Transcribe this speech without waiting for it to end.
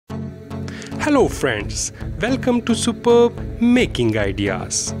Hello friends, welcome to Superb Making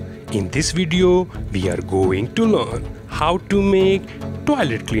Ideas. In this video, we are going to learn how to make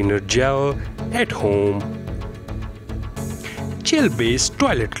toilet cleaner gel at home. Gel-based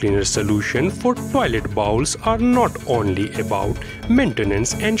toilet cleaner solution for toilet bowls are not only about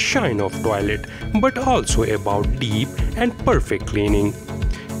maintenance and shine of toilet, but also about deep and perfect cleaning.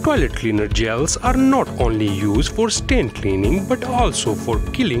 Toilet cleaner gels are not only used for stain cleaning but also for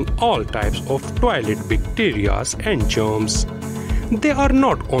killing all types of toilet bacteria and germs. They are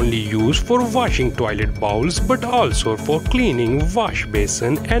not only used for washing toilet bowls but also for cleaning wash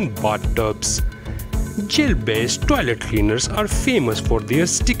basin and bathtubs. Gel-based toilet cleaners are famous for their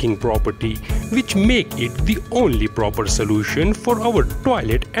sticking property, which make it the only proper solution for our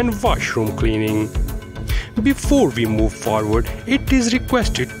toilet and washroom cleaning. Before we move forward, it is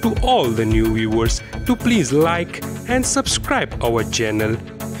requested to all the new viewers to please like and subscribe our channel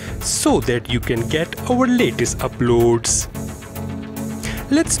so that you can get our latest uploads.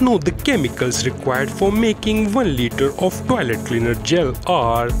 Let's know the chemicals required for making 1 liter of toilet cleaner gel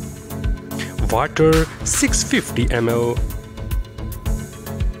are: water 650 ml,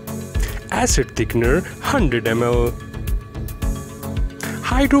 acid thickener 100 ml,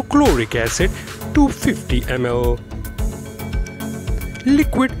 hydrochloric acid 250 ml,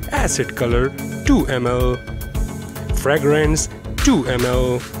 liquid acid color 2 ml, fragrance 2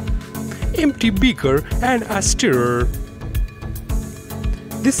 ml, empty beaker and a stirrer.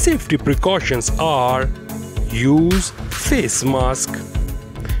 The safety precautions are: use face mask,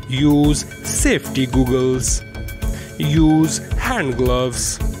 use safety goggles, use hand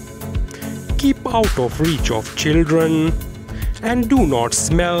gloves, keep out of reach of children, and do not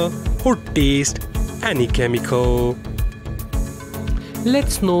smell or taste any chemical.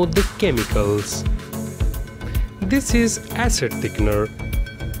 Let's know the chemicals. This is acid thickener.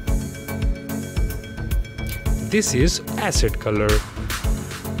 This is acid color.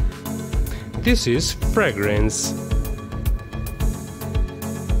 This is fragrance.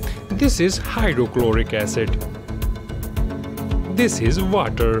 This is hydrochloric acid. This is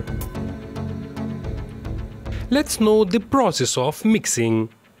water. Let's know the process of mixing.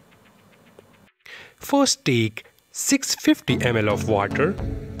 First take 650 ml of water.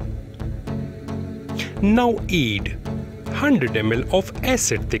 Now add 100 ml of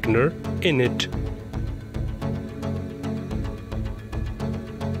acid thickener in it.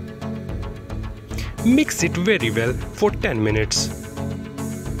 Mix it very well for 10 minutes.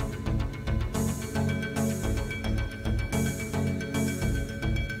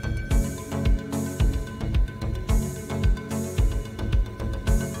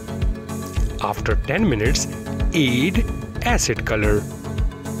 After 10 minutes, add acid color.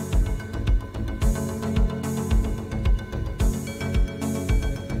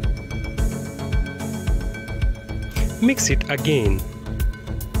 Mix it again.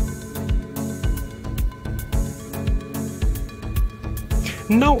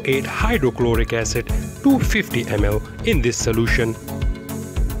 Now add hydrochloric acid 250 ml in this solution.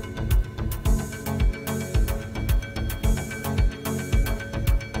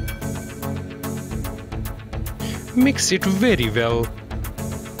 Mix it very well.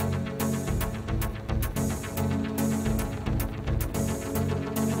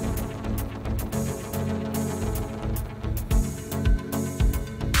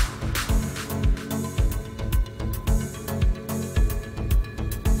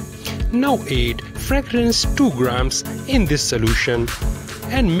 Now add fragrance 2 grams in this solution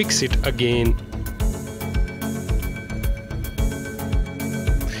and mix it again.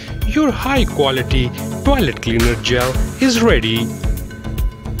 Your high quality toilet cleaner gel is ready.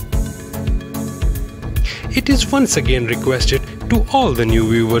 It is once again requested to all the new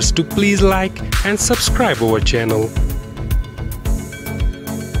viewers to please like and subscribe our channel.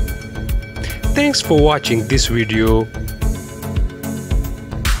 Thanks for watching this video.